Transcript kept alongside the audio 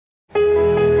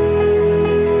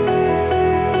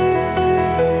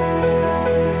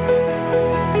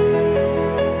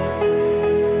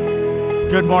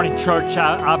Good morning, church.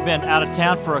 I've been out of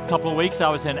town for a couple of weeks. I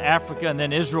was in Africa and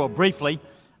then Israel briefly.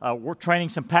 We're training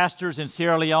some pastors in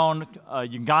Sierra Leone,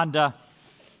 Uganda,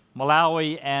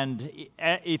 Malawi, and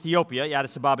Ethiopia,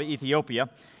 Addis Ababa, Ethiopia.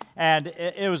 And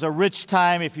it was a rich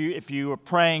time. If you were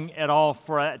praying at all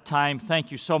for that time,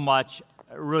 thank you so much.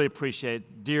 I really appreciate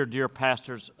it. Dear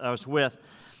pastors I was with.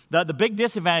 The big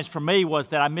disadvantage for me was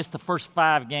that I missed the first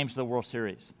 5 games of the World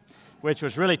Series, which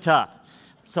was really tough.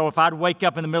 So if I'd wake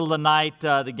up in the middle of the night,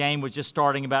 the game was just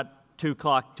starting about 2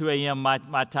 a.m.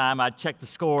 my time. I'd check the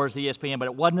scores, ESPN, but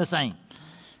it wasn't the same.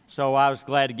 So I was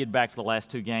glad to get back for the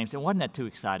last 2 games. It wasn't that too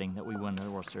exciting that we won the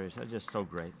World Series. It was just so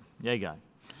great. Yay, God.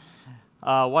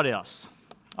 What else?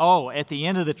 Oh, at the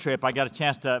end of the trip, I got a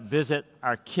chance to visit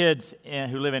our kids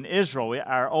who live in Israel.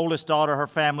 Our oldest daughter, her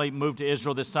family, moved to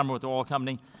Israel this summer with the oil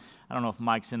company. I don't know if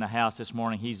Mike's in the house this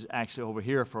morning. He's actually over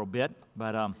here for a bit,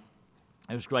 but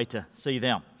it was great to see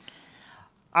them.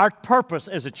 Our purpose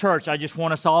as a church, I just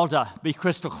want us all to be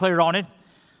crystal clear on it.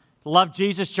 Love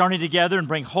Jesus, journey together, and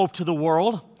bring hope to the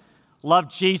world. Love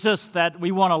Jesus, that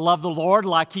we want to love the Lord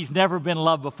like He's never been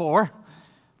loved before.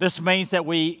 This means that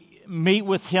we meet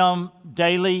with Him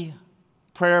daily,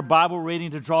 prayer, Bible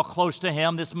reading to draw close to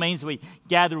Him. This means we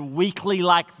gather weekly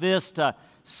like this to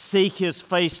seek His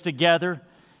face together.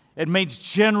 It means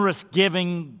generous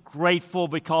giving, grateful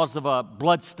because of a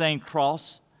blood-stained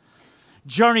cross.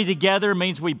 Journey together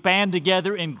means we band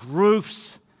together in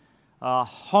groups,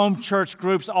 home church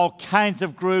groups, all kinds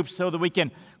of groups so that we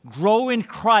can grow in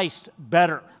Christ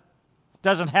better. It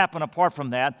doesn't happen apart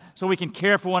from that. So we can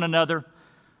care for one another,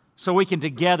 so we can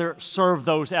together serve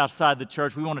those outside the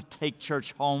church. We want to take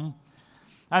church home.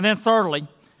 And then thirdly,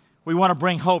 we want to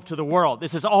bring hope to the world.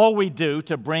 This is all we do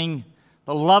to bring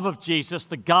the love of Jesus,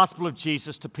 the gospel of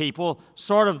Jesus to people,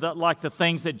 sort of like the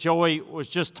things that Joey was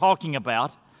just talking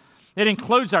about. It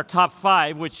includes our top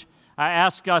 5, which I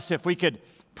asked us if we could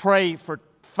pray for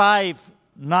 5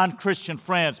 non-Christian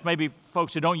friends, maybe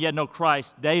folks who don't yet know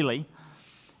Christ, daily.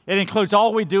 It includes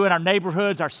all we do in our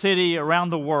neighborhoods, our city,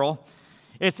 around the world.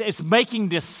 It's making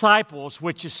disciples,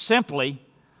 which is simply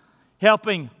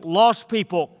helping lost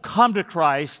people come to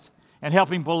Christ and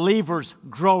helping believers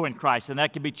grow in Christ. And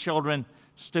that could be children,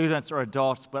 students, or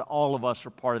adults, but all of us are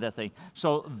part of that thing.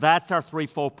 So that's our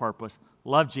threefold purpose.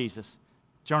 Love Jesus,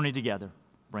 journey together,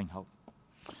 bring hope.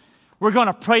 We're going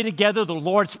to pray together the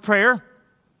Lord's Prayer.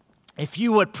 If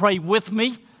you would pray with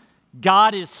me,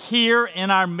 God is here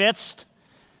in our midst.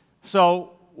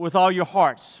 So with all your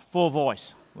hearts, full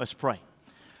voice, let's pray.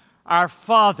 Our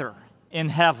Father in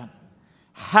heaven,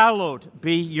 hallowed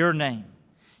be your name.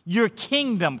 Your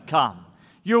kingdom come,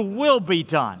 your will be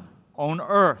done on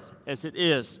earth as it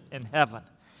is in heaven.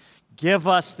 Give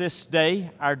us this day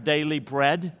our daily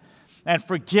bread, and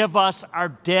forgive us our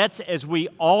debts as we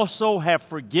also have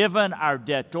forgiven our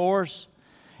debtors.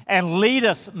 And lead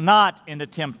us not into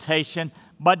temptation,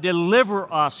 but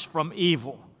deliver us from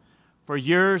evil. For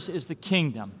yours is the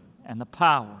kingdom and the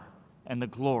power and the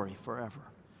glory forever.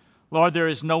 Lord, there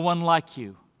is no one like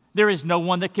you. There is no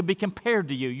one that can be compared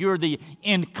to you. You're the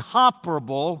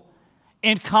incomparable,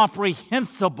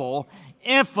 incomprehensible,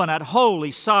 infinite,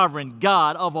 holy, sovereign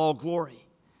God of all glory.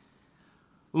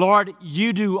 Lord,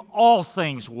 you do all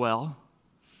things well.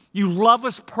 You love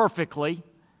us perfectly.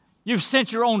 You've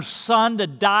sent your own Son to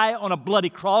die on a bloody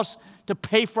cross to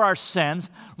pay for our sins.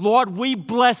 Lord, we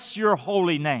bless your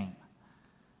holy name.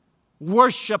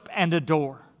 Worship and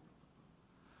adore.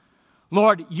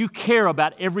 Lord, you care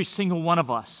about every single one of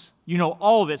us. You know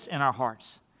all that's in our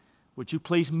hearts. Would you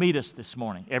please meet us this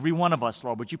morning? Every one of us,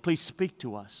 Lord, would you please speak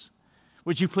to us?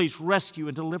 Would you please rescue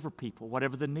and deliver people,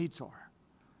 whatever the needs are?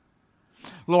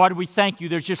 Lord, we thank you.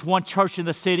 There's just one church in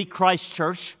the city, Christ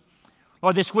Church.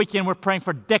 Lord, this weekend we're praying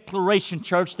for Declaration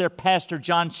Church, their pastor,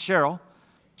 John Sherrill,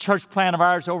 church plant of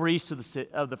ours over east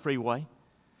of the freeway.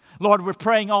 Lord, we're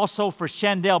praying also for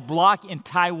Shandell Block in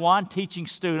Taiwan, teaching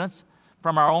students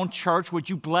from our own church.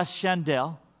 Would you bless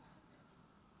Shandell?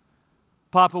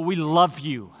 Papa, we love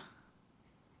you,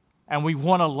 and we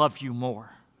want to love you more.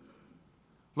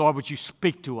 Lord, would you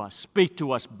speak to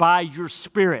us by your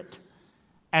Spirit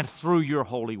and through your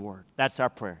holy word. That's our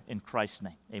prayer in Christ's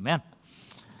name. Amen.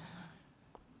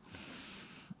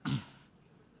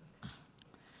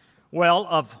 Well,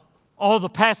 of all the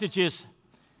passages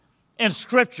in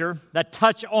Scripture that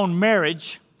touch on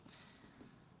marriage,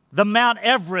 the Mount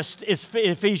Everest is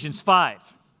Ephesians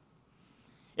 5.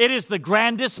 It is the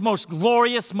grandest, most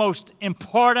glorious, most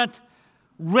important,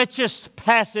 richest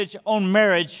passage on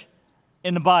marriage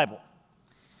in the Bible.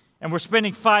 And we're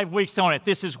spending 5 weeks on it.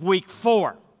 This is week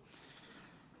 4.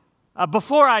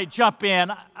 Before I jump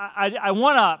in, I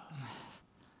want to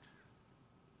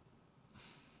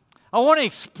I want to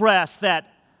express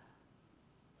that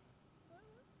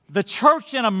the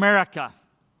church in America,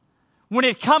 when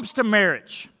it comes to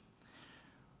marriage,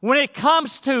 when it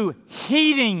comes to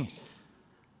heeding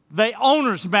the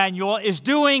owner's manual, is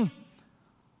doing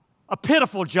a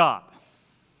pitiful job.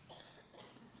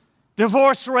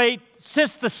 Divorce rate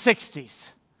since the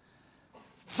 60s.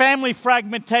 Family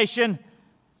fragmentation.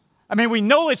 I mean, we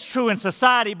know it's true in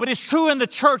society, but it's true in the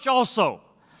church also.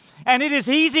 And it is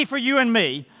easy for you and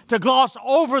me to gloss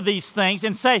over these things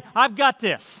and say, I've got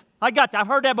this. I've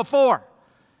heard that before.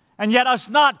 And yet us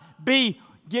not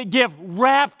give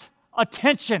rapt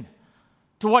attention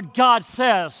to what God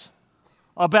says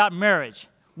about marriage.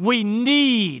 We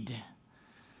need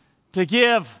to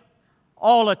give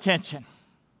all attention.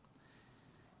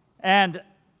 And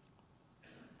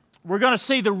we're going to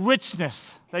see the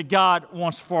richness that God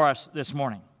wants for us this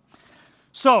morning.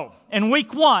 So, in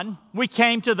week 1, we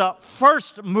came to the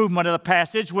first movement of the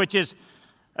passage, which is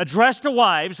addressed to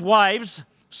wives. Wives,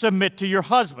 submit to your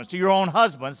husbands, to your own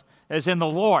husbands, as in the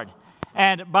Lord.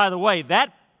 And by the way,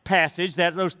 that passage,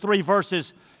 those 3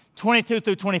 verses, 22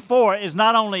 through 24, is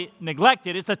not only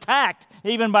neglected, it's attacked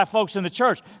even by folks in the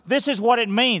church. This is what it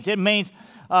means. It means,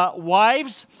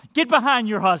 wives, get behind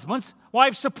your husbands.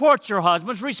 Wives, support your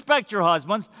husbands. Respect your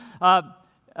husbands.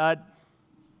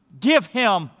 Give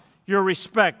him your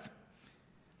respect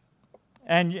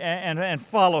and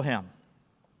follow him.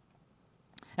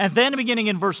 And then beginning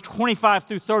in verse 25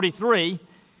 through 33,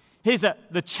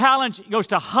 the challenge goes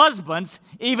to husbands,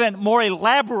 even more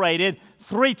elaborated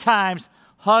 3 times.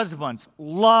 Husbands,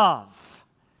 love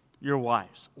your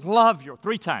wives. Love your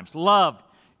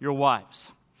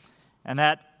wives. And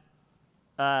that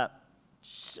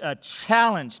a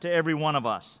challenge to every one of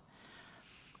us.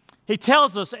 He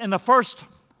tells us in the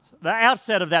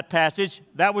outset of that passage,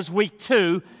 that was week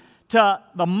 2, to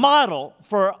the model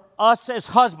for us as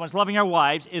husbands loving our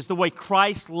wives is the way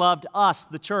Christ loved us,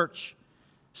 the church.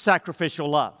 Sacrificial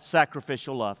love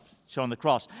shown on the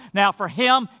cross. Now for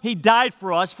him, he died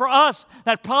for us. For us,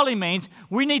 that probably means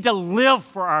we need to live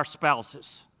for our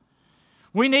spouses.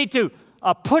 We need to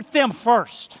put them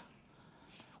first.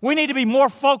 We need to be more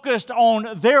focused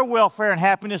on their welfare and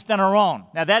happiness than our own.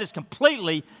 Now that is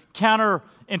completely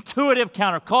counterintuitive,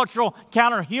 countercultural,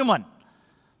 counterhuman.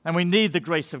 And we need the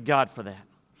grace of God for that.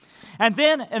 And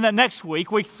then in the next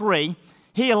week, week 3,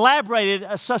 he elaborated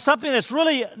something that's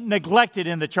really neglected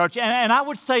in the church. And I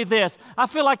would say this, I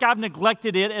feel like I've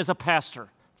neglected it as a pastor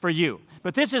for you.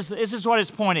 But this is what his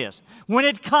point is. When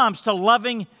it comes to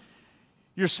loving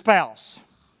your spouse,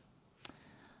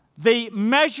 the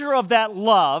measure of that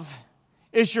love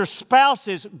is your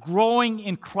spouse's growing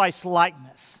in Christ's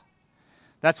likeness.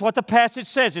 That's what the passage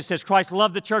says. It says Christ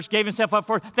loved the church, gave himself up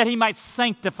for her, that he might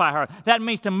sanctify her. That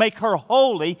means to make her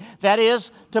holy. That is,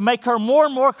 to make her more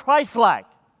and more Christ-like.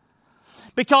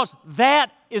 Because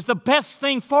that is the best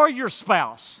thing for your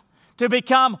spouse, to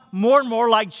become more and more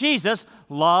like Jesus.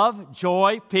 Love,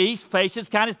 joy, peace, patience,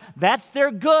 kindness, that's their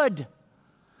good.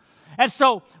 And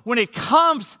so when it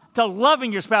comes to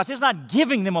loving your spouse, it's not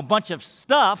giving them a bunch of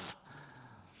stuff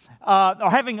or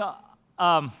having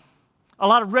a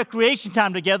lot of recreation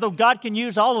time together. God can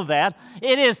use all of that.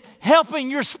 It is helping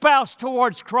your spouse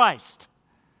towards Christ.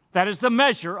 That is the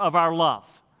measure of our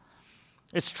love.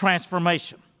 It's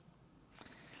transformation.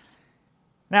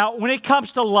 Now, when it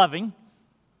comes to loving,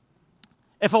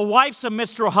 if a wife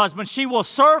submits to her husband, she will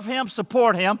serve him,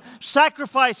 support him,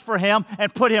 sacrifice for him,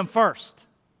 and put him first.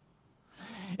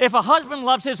 If a husband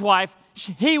loves his wife,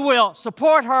 he will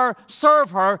support her, serve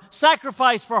her,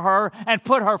 sacrifice for her, and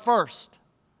put her first.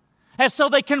 And so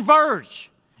they converge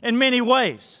in many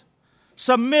ways.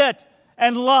 Submit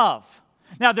and love.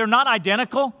 Now, they're not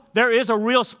identical. There is a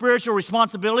real spiritual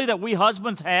responsibility that we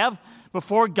husbands have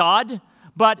before God,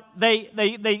 but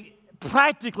they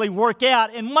practically work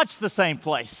out in much the same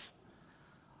place.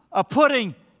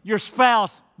 Putting your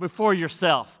spouse before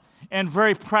yourself in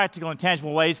very practical and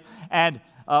tangible ways. And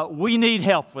we need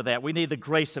help with that. We need the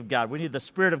grace of God. We need the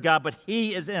Spirit of God, but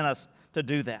He is in us to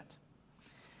do that.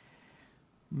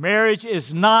 Marriage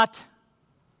is not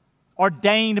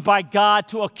ordained by God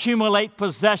to accumulate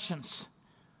possessions,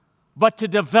 but to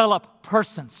develop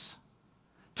persons,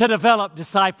 to develop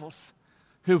disciples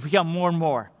who become more and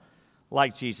more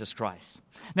like Jesus Christ.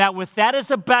 Now, with that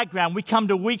as a background, we come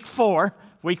to week 4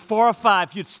 of 5.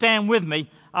 If you'd stand with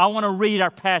me, I want to read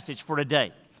our passage for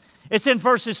today. It's in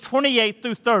verses 28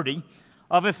 through 30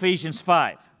 of Ephesians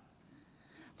 5.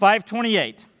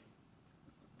 5:28.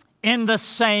 In the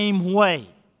same way,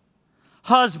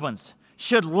 husbands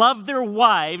should love their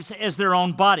wives as their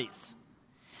own bodies.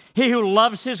 He who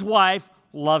loves his wife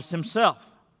loves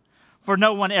himself. For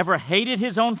no one ever hated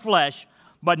his own flesh,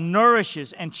 but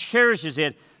nourishes and cherishes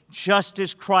it just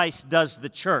as Christ does the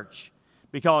church,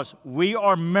 because we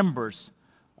are members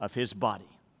of his body.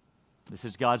 This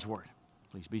is God's word.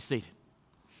 Please be seated.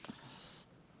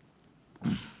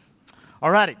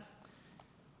 All righty.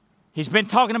 He's been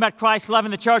talking about Christ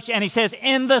loving the church, and he says,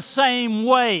 in the same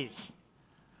way,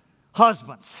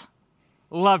 husbands,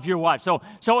 love your wife.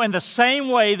 So in the same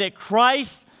way that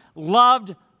Christ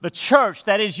loved the church,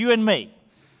 that is you and me,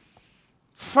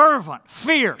 fervent,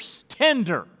 fierce,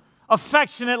 tender,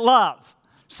 affectionate love,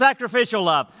 sacrificial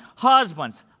love,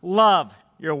 husbands, love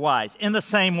your wives in the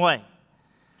same way.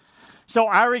 So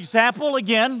our example,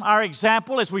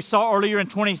 as we saw earlier in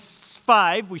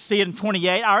 25, we see it in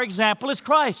 28, our example is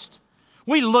Christ.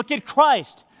 We look at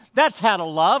Christ. That's how to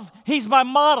love. He's my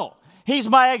model. He's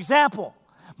my example.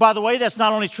 By the way, that's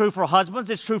not only true for husbands,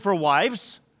 it's true for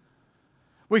wives.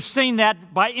 We've seen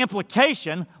that by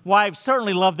implication. Wives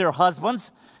certainly love their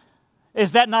husbands.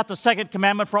 Is that not the second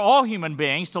commandment for all human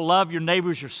beings, to love your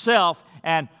neighbors yourself?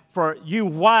 And for you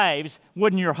wives,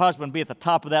 wouldn't your husband be at the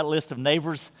top of that list of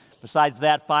neighbors? Besides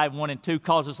that, 5:1 and 2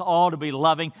 calls us all to be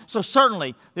loving. So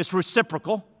certainly, this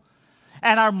reciprocal.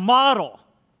 And our model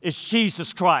is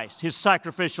Jesus Christ, his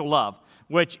sacrificial love,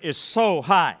 which is so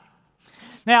high.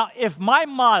 Now, if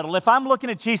I'm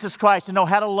looking at Jesus Christ and know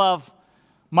how to love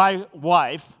my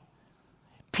wife,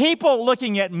 people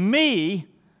looking at me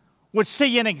would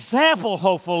see an example,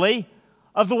 hopefully,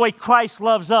 of the way Christ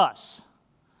loves us.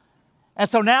 And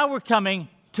so now we're coming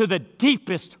to the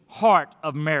deepest heart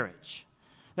of marriage.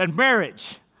 That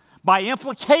marriage, by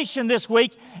implication this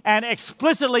week and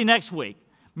explicitly next week,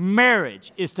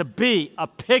 marriage is to be a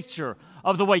picture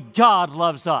of the way God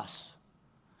loves us.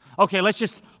 Okay, let's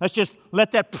just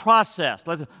let that process.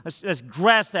 Let's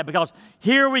grasp that, because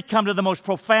here we come to the most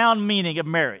profound meaning of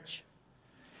marriage.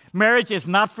 Marriage is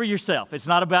not for yourself. It's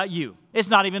not about you. It's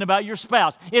not even about your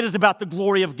spouse. It is about the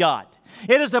glory of God.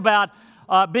 It is about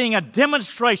being a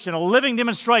demonstration, a living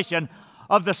demonstration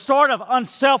of the sort of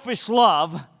unselfish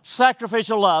love,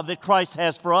 sacrificial love that Christ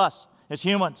has for us as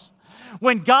humans.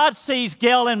 When God sees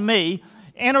Gail and me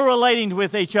interrelating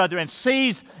with each other and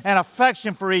sees an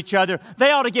affection for each other,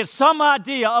 they ought to get some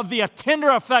idea of the tender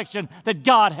affection that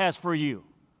God has for you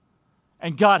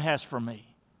and God has for me.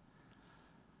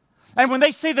 And when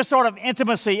they see the sort of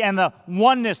intimacy and the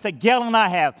oneness that Gail and I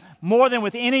have, more than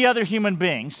with any other human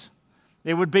beings,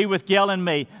 it would be with Gail and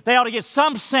me, they ought to get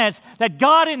some sense that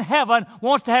God in heaven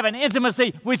wants to have an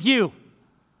intimacy with you.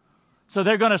 So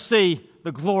they're going to see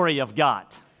the glory of God.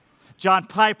 John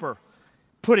Piper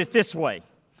put it this way,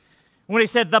 when he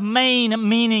said the main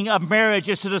meaning of marriage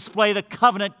is to display the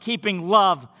covenant-keeping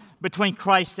love between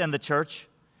Christ and the church.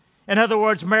 In other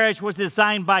words, marriage was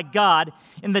designed by God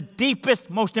in the deepest,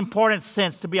 most important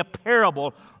sense to be a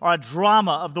parable or a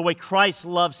drama of the way Christ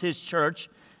loves his church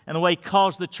and the way he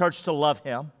calls the church to love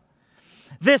him.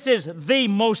 This is the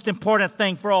most important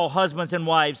thing for all husbands and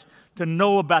wives to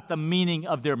know about the meaning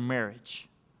of their marriage.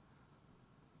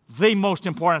 The most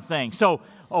important thing. So,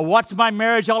 what's my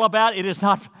marriage all about? It is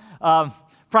not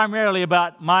primarily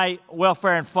about my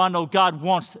welfare and fun. No, God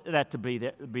wants that to be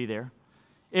there.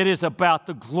 It is about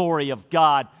the glory of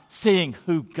God, seeing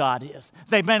who God is.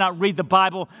 They may not read the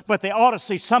Bible, but they ought to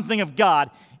see something of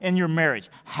God in your marriage.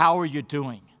 How are you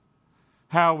doing?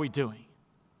 How are we doing?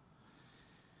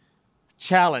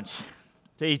 Challenge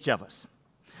to each of us.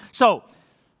 So,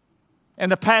 in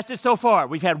the passage so far,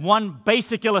 we've had one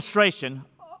basic illustration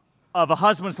of a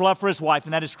husband's love for his wife,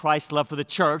 and that is Christ's love for the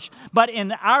church. But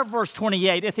in our verse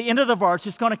 28, at the end of the verse,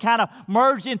 it's going to kind of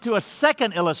merge into a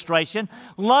second illustration.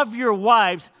 Love your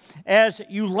wives as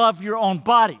you love your own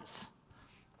bodies.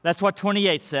 That's what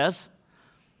 28 says.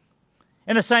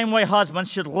 In the same way,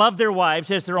 husbands should love their wives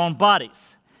as their own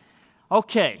bodies.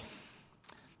 Okay,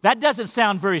 that doesn't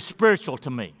sound very spiritual to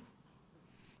me.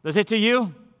 Does it to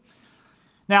you?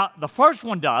 Now, the first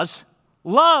one does.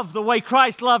 Love the way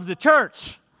Christ loved the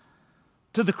church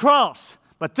to the cross.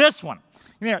 But this one,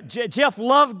 Jeff,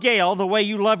 love Gail the way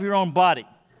you love your own body.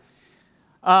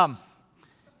 But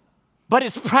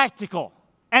it's practical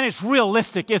and it's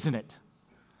realistic, isn't it?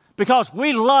 Because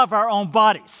we love our own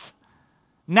bodies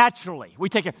naturally.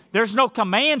 There's no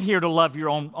command here to love your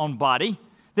own body.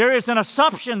 There is an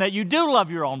assumption that you do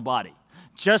love your own body.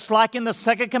 Just like in the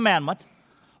second commandment,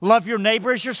 love your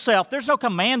neighbor as yourself. There's no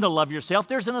command to love yourself.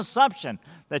 There's an assumption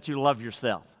that you love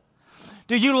yourself.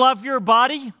 Do you love your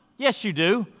body? Yes, you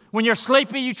do. When you're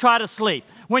sleepy, you try to sleep.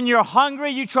 When you're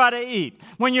hungry, you try to eat.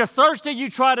 When you're thirsty, you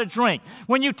try to drink.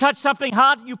 When you touch something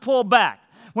hot, you pull back.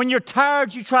 When you're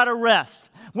tired, you try to rest.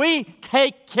 We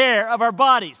take care of our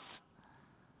bodies.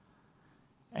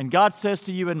 And God says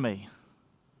to you and me,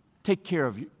 take care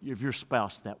of your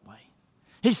spouse that way.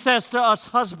 He says to us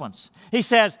husbands, he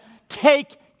says,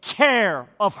 take care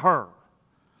of her.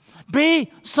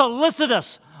 Be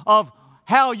solicitous of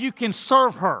how you can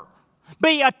serve her.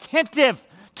 Be attentive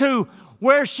to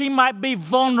where she might be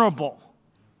vulnerable.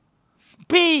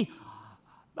 Be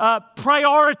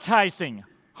prioritizing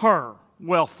her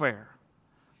welfare,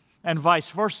 and vice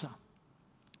versa.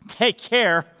 Take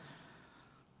care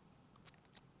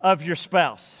of your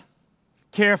spouse.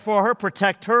 Care for her,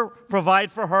 protect her,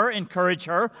 provide for her, encourage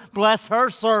her, bless her,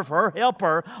 serve her, help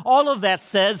her. All of that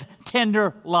says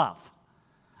tender love.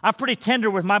 I'm pretty tender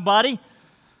with my body.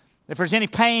 If there's any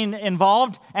pain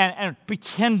involved, and be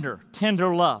tender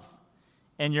love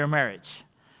in your marriage.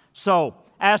 So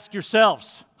ask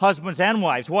yourselves, husbands and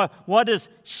wives, what does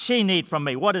she need from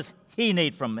me? What does he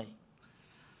need from me?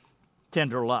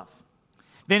 Tender love.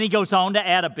 Then he goes on to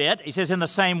add a bit. He says, in the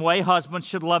same way, husbands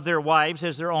should love their wives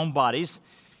as their own bodies.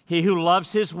 He who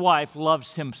loves his wife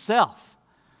loves himself.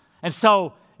 And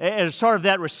so, it's sort of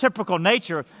that reciprocal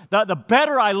nature. The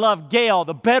better I love Gail,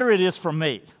 the better it is for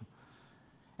me.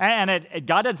 And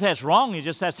God doesn't say it's wrong. He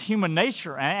just says human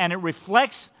nature. And it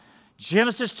reflects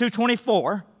Genesis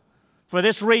 2:24. For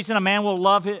this reason, a man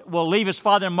will leave his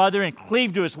father and mother and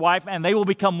cleave to his wife, and they will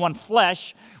become one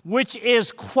flesh, which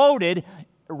is quoted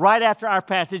right after our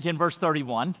passage in verse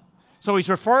 31. So he's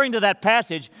referring to that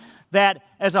passage that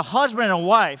as a husband and a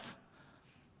wife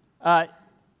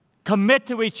commit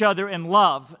to each other in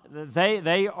love,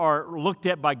 they are looked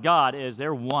at by God as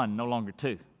they're one, no longer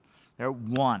two. They're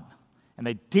one. And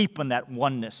they deepen that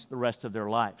oneness the rest of their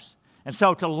lives. And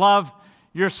so to love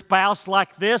your spouse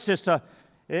like this is to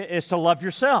love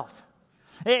yourself.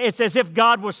 It's as if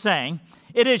God was saying,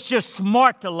 it is just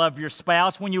smart to love your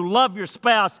spouse. When you love your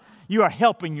spouse, you are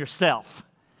helping yourself.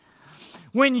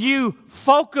 When you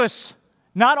focus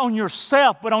not on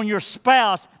yourself, but on your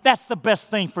spouse, that's the best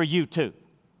thing for you too.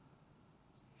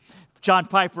 John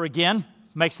Piper again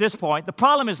makes this point. The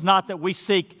problem is not that we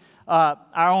seek our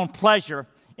own pleasure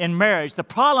in marriage. The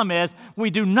problem is we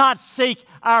do not seek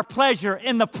our pleasure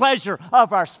in the pleasure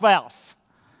of our spouse.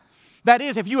 That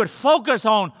is, if you would focus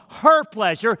on her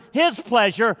pleasure, his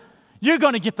pleasure, you're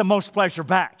going to get the most pleasure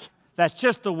back. That's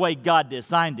just the way God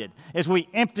designed it. As we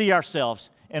empty ourselves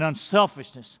in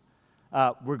unselfishness,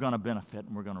 we're going to benefit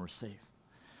and we're going to receive.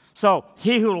 So,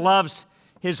 he who loves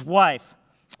his wife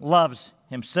loves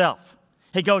himself.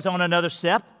 He goes on another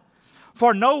step.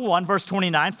 For no one, verse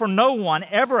 29, for no one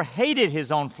ever hated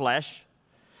his own flesh,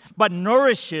 but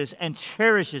nourishes and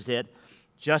cherishes it,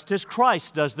 just as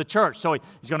Christ does the church. So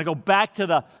he's going to go back to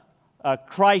the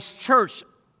Christ church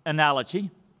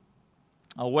analogy,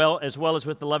 as well as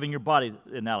with the loving your body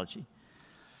analogy.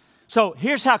 So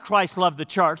here's how Christ loved the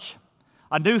church.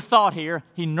 A new thought here,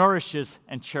 he nourishes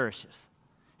and cherishes.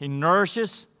 He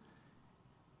nourishes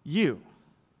you.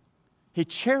 He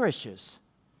cherishes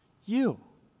you.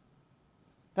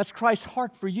 That's Christ's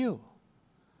heart for you.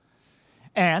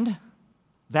 And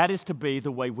that is to be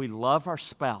the way we love our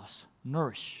spouse,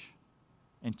 nourish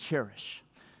and cherish.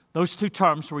 Those two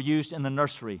terms were used in the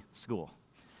nursery school.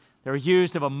 They were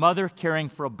used of a mother caring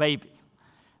for a baby.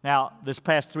 Now, this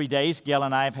past 3 days, Gail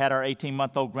and I have had our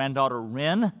 18-month-old granddaughter,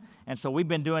 Ren, and so we've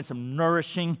been doing some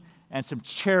nourishing and some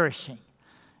cherishing.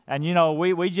 And, you know,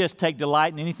 we just take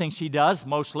delight in anything she does,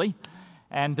 mostly.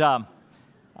 And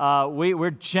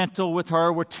we're gentle with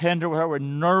her, we're tender with her, we're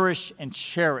nourish and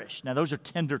cherish. Now, those are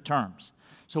tender terms.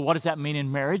 So what does that mean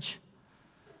in marriage?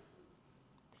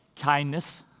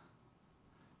 Kindness,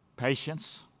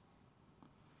 patience,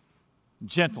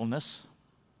 gentleness.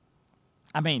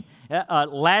 I mean,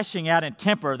 lashing out in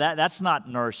temper, that's not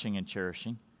nourishing and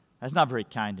cherishing. That's not very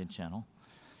kind and gentle.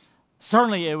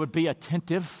 Certainly, it would be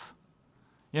attentive.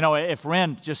 You know, if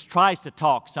Ren just tries to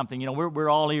talk something, you know, we're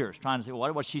all ears trying to see,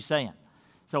 what's she saying?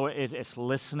 So it's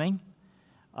listening.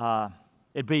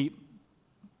 It'd be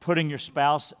putting your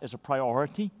spouse as a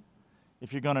priority.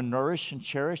 If you're going to nourish and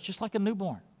cherish, just like a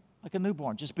newborn.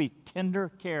 Just be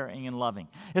tender, caring, and loving.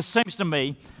 It seems to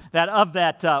me that of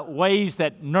that ways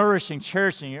that nourishing,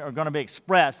 cherishing are going to be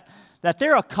expressed, that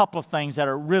there are a couple of things that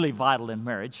are really vital in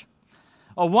marriage.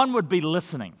 One would be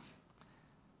listening.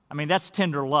 I mean, that's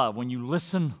tender love, when you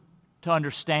listen to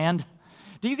understand.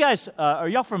 Do you guys, are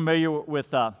y'all familiar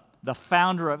with the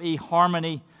founder of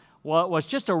eHarmony? Well, was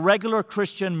just a regular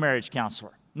Christian marriage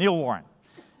counselor, Neil Warren.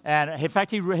 And in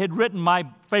fact, he had written my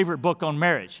favorite book on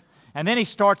marriage. And then he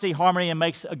starts eHarmony and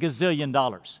makes $1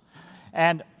 gazillion.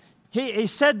 And he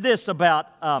said this about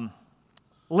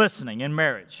listening in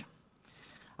marriage.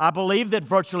 I believe that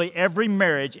virtually every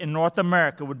marriage in North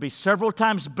America would be several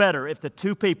times better if the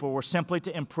two people were simply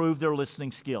to improve their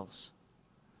listening skills.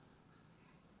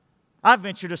 I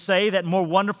venture to say that more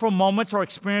wonderful moments are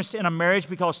experienced in a marriage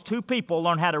because two people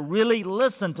learn how to really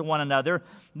listen to one another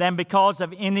than because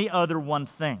of any other one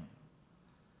thing.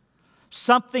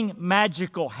 Something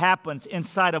magical happens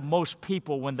inside of most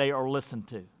people when they are listened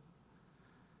to.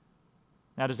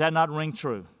 Now, does that not ring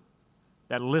true?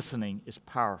 That listening is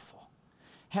powerful.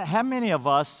 How many of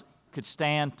us could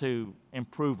stand to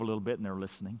improve a little bit in their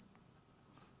listening?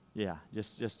 Yeah,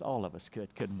 just all of us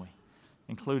could, couldn't we?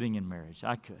 Including in marriage.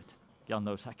 I could. Y'all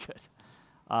knows I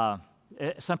could.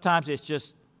 Sometimes it's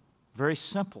just very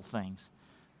simple things,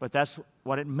 but that's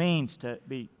what it means to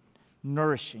be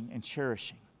nourishing and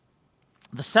cherishing.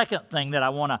 The second thing that I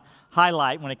want to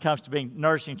highlight when it comes to being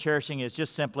nourishing and cherishing is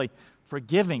just simply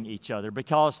forgiving each other,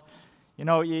 because, you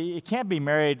know, you can't be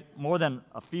married more than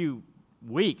a few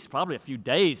weeks, probably a few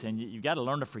days, and you've got to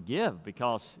learn to forgive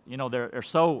because, you know, they're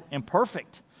so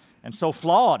imperfect and so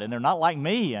flawed, and they're not like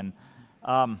me, and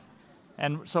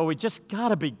so we just got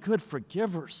to be good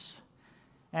forgivers.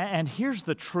 And here's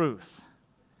the truth.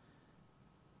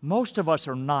 Most of us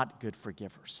are not good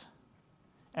forgivers,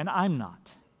 and I'm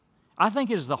not. I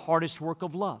think it is the hardest work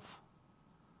of love.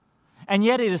 And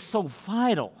yet it is so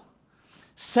vital.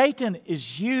 Satan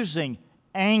is using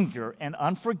anger and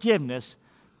unforgiveness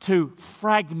to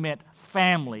fragment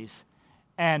families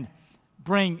and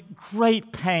bring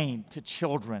great pain to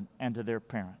children and to their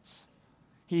parents.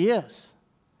 He is.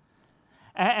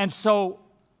 And so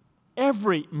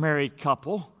every married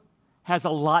couple has a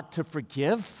lot to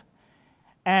forgive.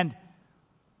 And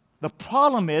the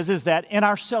problem is that in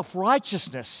our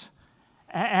self-righteousness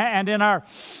and in our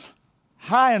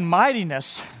high and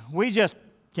mightiness, we just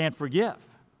can't forgive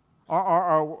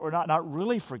or not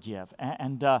really forgive.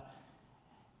 And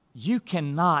you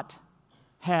cannot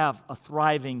have a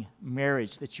thriving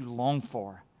marriage that you long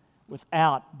for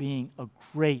without being a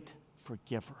great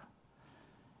forgiver.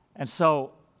 And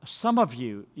so some of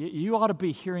you ought to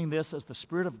be hearing this as the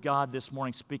Spirit of God this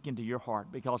morning speaking to your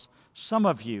heart, because some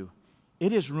of you,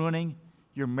 it is ruining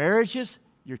your marriages,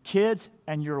 your kids,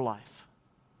 and your life.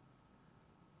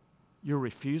 Your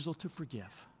refusal to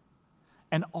forgive.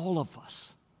 And all of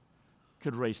us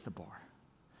could raise the bar.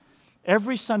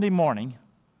 Every Sunday morning,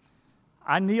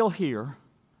 I kneel here,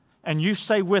 and you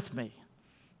say with me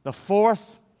the fifth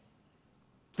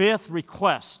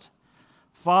request: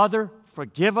 Father,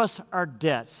 forgive us our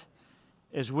debts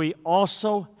as we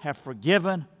also have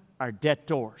forgiven our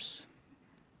debtors.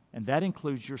 And that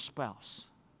includes your spouse.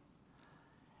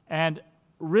 And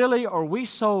really, are we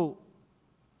so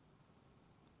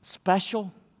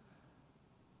special,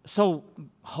 so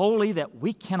holy that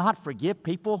we cannot forgive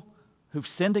people who've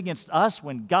sinned against us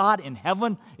when God in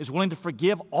heaven is willing to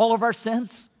forgive all of our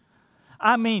sins?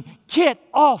 I mean, get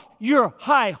off your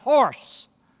high horse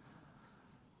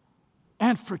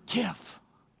and forgive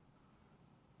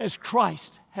as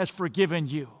Christ has forgiven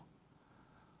you.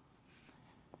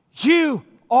 You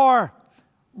are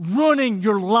ruining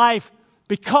your life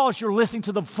because you're listening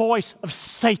to the voice of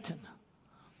Satan.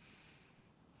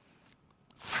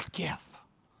 Forgive.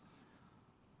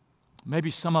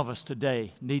 Maybe some of us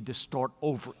today need to start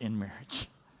over in marriage.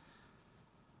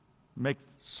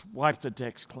 Wipe the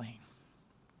decks clean.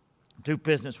 Do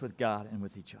business with God and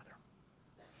with each other.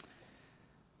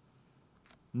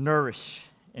 Nourish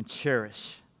and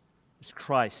cherish as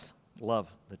Christ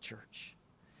loved the church.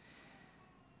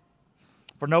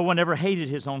 For no one ever hated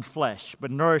his own flesh,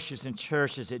 but nourishes and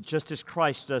cherishes it just as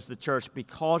Christ does the church,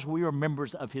 because we are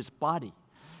members of his body.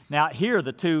 Now, here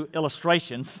the two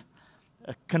illustrations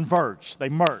converge, they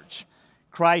merge.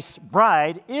 Christ's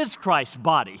bride is Christ's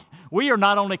body. We are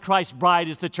not only Christ's bride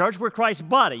as the church, we're Christ's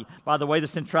body. By the way, the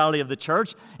centrality of the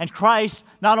church. And Christ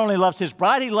not only loves his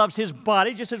bride, he loves his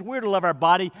body, just as we're to love our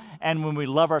body. And when we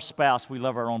love our spouse, we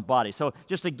love our own body. So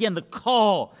just again, the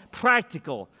call,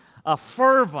 practical,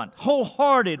 fervent,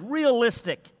 wholehearted,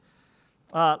 realistic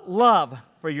love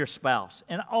for your spouse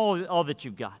and all that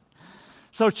you've got.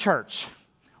 So church,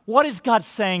 what is God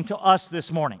saying to us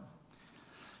this morning?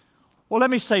 Well, let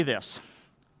me say this.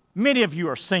 Many of you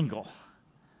are single.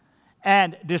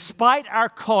 And despite our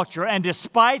culture and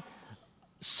despite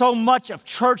so much of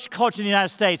church culture in the United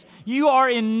States, you are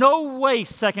in no way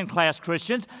second-class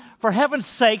Christians. For heaven's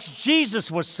sakes, Jesus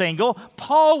was single.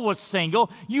 Paul was single.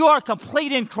 You are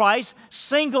complete in Christ,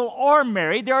 single or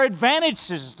married. There are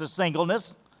advantages to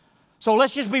singleness. So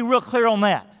let's just be real clear on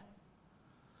that.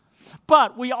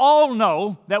 But we all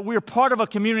know that we're part of a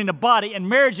community in a body, and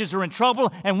marriages are in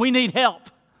trouble, and we need help.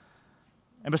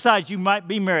 And besides, you might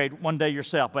be married one day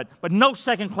yourself, but no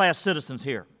second-class citizens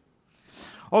here.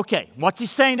 Okay, what's he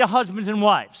saying to husbands and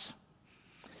wives?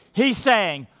 He's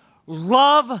saying,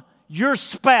 love your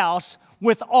spouse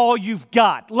with all you've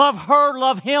got. Love her,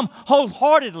 love him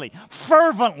wholeheartedly,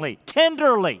 fervently,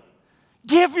 tenderly.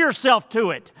 Give yourself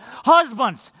to it.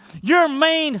 Husbands, your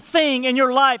main thing in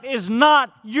your life is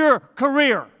not your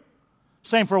career.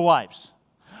 Same for wives.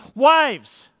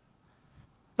 Wives,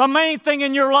 the main thing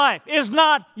in your life is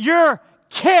not your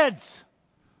kids.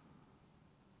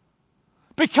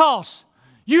 Because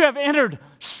you have entered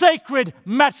sacred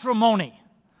matrimony.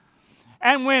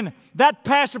 And when that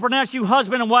pastor pronounced you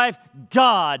husband and wife,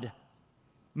 God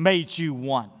made you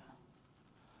one.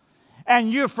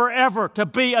 And you're forever to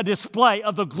be a display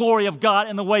of the glory of God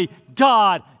in the way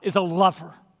God is a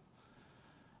lover.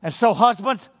 And so,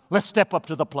 husbands, let's step up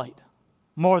to the plate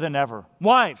more than ever.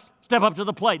 Wives, step up to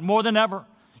the plate more than ever.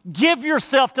 Give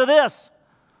yourself to this.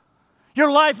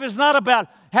 Your life is not about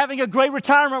having a great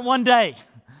retirement one day.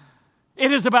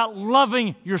 It is about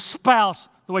loving your spouse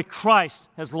the way Christ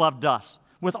has loved us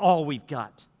with all we've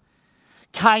got.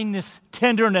 Kindness,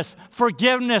 tenderness,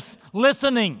 forgiveness,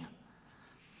 listening,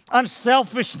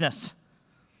 unselfishness,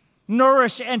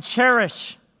 nourish and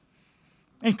cherish,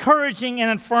 encouraging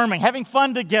and affirming, having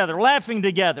fun together, laughing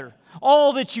together,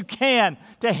 all that you can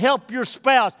to help your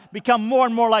spouse become more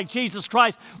and more like Jesus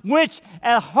Christ, which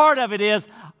at the heart of it is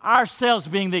ourselves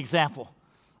being the example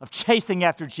of chasing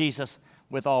after Jesus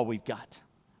with all we've got.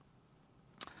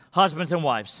 Husbands and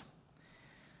wives,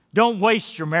 don't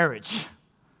waste your marriage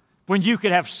when you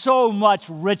could have so much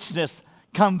richness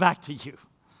come back to you.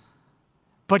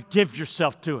 But give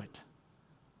yourself to it.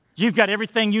 You've got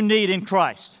everything you need in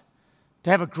Christ to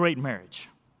have a great marriage.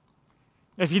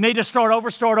 If you need to start over,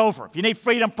 start over. If you need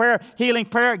freedom prayer, healing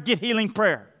prayer, get healing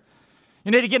prayer.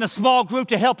 You need to get in a small group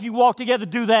to help you walk together,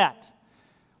 do that.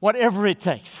 Whatever it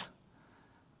takes.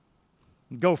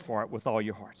 Go for it with all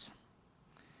your hearts.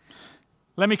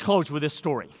 Let me close with this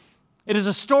story. It is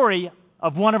a story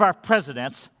of one of our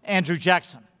presidents, Andrew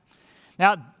Jackson.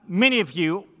 Now, many of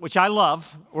you, which I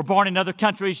love, were born in other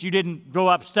countries. You didn't grow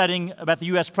up studying about the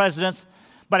U.S. presidents.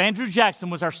 But Andrew Jackson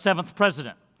was our 7th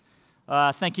president.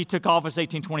 I think he took office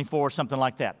 1824 or something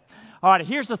like that. All right,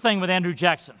 here's the thing with Andrew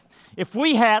Jackson. If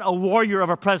we had a warrior of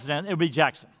a president, it would be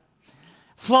Jackson.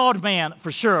 Flawed man,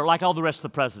 for sure, like all the rest of the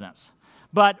presidents.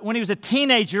 But when he was a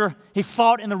teenager, he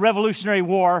fought in the Revolutionary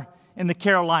War in the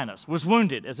Carolinas, was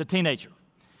wounded as a teenager.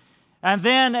 And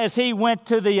then as he went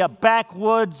to the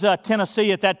backwoods,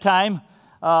 Tennessee at that time,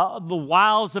 the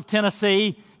wilds of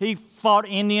Tennessee, he fought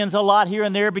Indians a lot here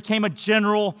and there, became a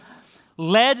general,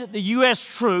 led the U.S.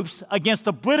 troops against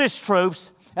the British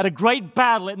troops at a great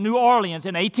battle at New Orleans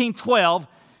in 1812,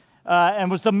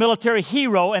 and was the military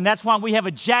hero, and that's why we have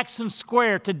a Jackson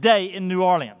Square today in New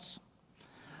Orleans.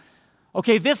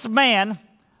 Okay, this man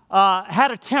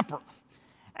had a temper.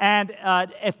 And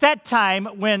at that time,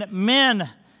 when men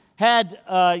had,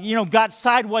 got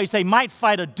sideways, they might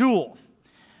fight a duel.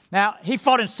 Now, he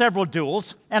fought in several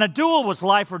duels, and a duel was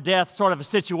life or death sort of a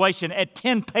situation at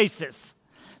 10 paces.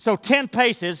 So 10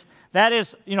 paces, that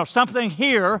is, something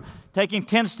here, taking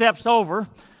 10 steps over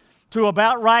to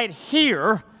about right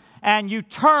here, and you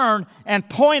turn and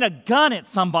point a gun at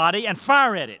somebody and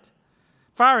fire at it.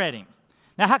 Fire at him.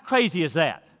 Now, how crazy is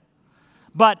that?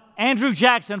 But Andrew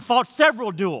Jackson fought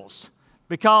several duels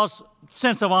because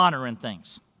sense of honor and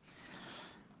things.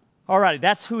 All righty,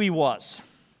 that's who he was.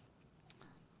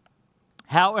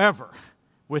 However,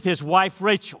 with his wife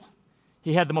Rachel,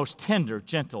 he had the most tender,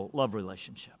 gentle love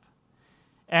relationship.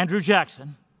 Andrew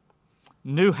Jackson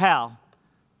knew how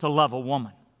to love a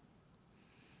woman.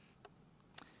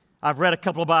 I've read a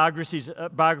couple of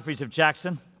biographies of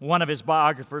Jackson. One of his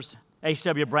biographers,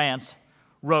 H.W. Brands,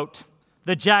 wrote,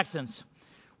 "The Jacksons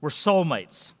were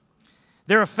soulmates.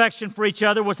 Their affection for each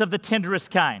other was of the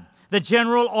tenderest kind. The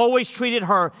general always treated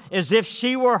her as if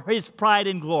she were his pride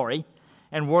and glory,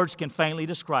 and words can faintly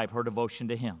describe her devotion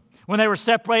to him. When they were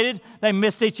separated, they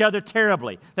missed each other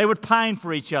terribly. They would pine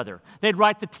for each other. They'd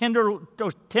write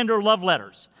those tender love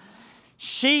letters.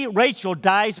 Rachel,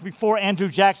 dies before Andrew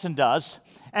Jackson does,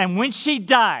 and when she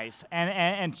dies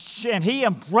and he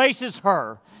embraces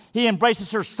her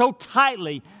so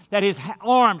tightly that his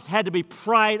arms had to be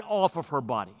pried off of her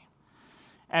body.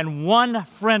 And one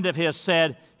friend of his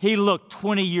said he looked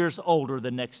 20 years older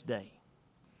the next day.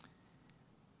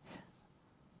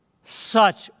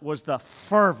 Such was the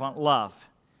fervent love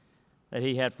that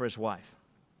he had for his wife.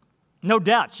 No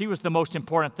doubt, she was the most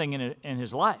important thing in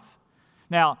his life.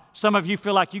 Now, some of you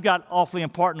feel like you got awfully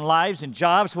important lives and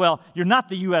jobs. Well, you're not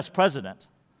the U.S. president.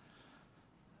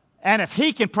 And if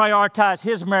he can prioritize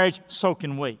his marriage, so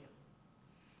can we.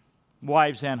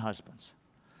 Wives and husbands.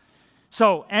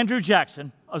 So Andrew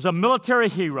Jackson was a military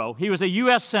hero. He was a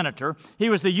U.S. senator. He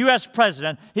was the U.S.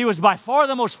 president. He was by far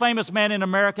the most famous man in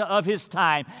America of his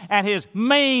time. And his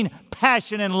main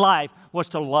passion in life was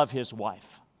to love his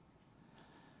wife.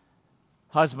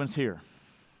 Husbands here,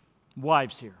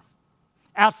 wives here,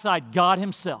 outside God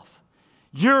himself,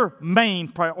 your main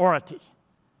priority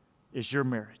is your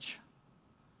marriage,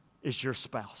 is your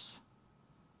spouse.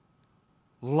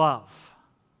 Love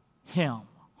him,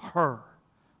 her,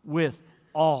 with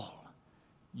all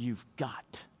you've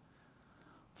got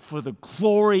for the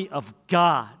glory of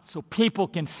God, so people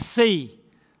can see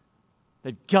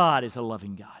that God is a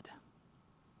loving God.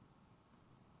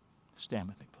 Stand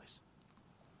with me, please.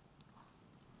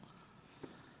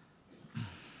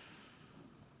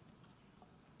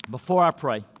 Before I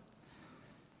pray,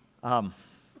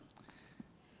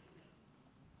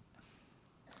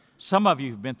 some of you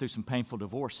have been through some painful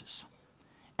divorces.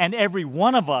 And every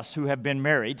one of us who have been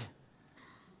married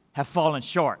have fallen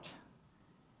short.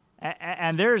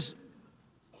 And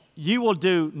you will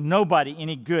do nobody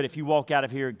any good if you walk out of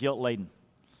here guilt-laden.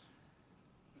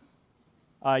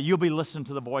 You'll be listening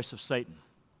to the voice of Satan.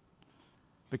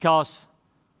 Because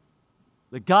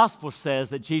the gospel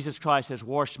says that Jesus Christ has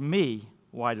washed me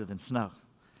whiter than snow.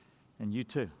 And you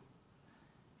too.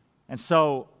 And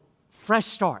so, fresh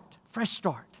start.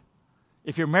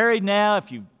 If you're married now,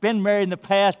 if you've been married in the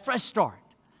past, fresh start.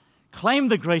 Claim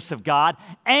the grace of God,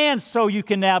 and so you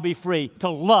can now be free to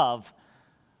love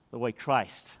the way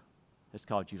Christ has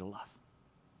called you to love.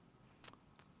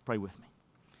 Pray with me.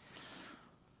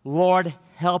 Lord,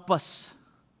 help us.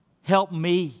 Help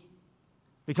me,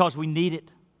 because we need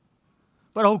it.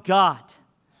 But, oh God,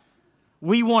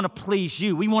 we want to please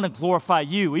you. We want to glorify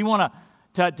you. We want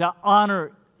to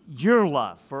honor your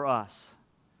love for us.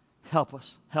 Help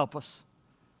us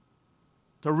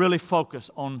to really focus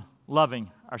on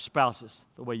loving our spouses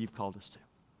the way you've called us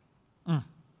to.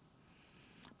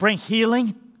 Bring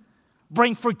healing,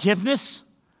 bring forgiveness,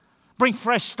 bring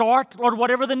fresh start, Lord,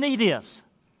 whatever the need is.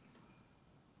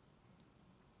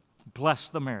 Bless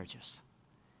the marriages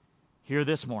here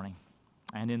this morning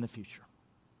and in the future,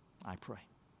 I pray.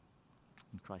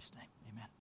 In Christ's name, amen.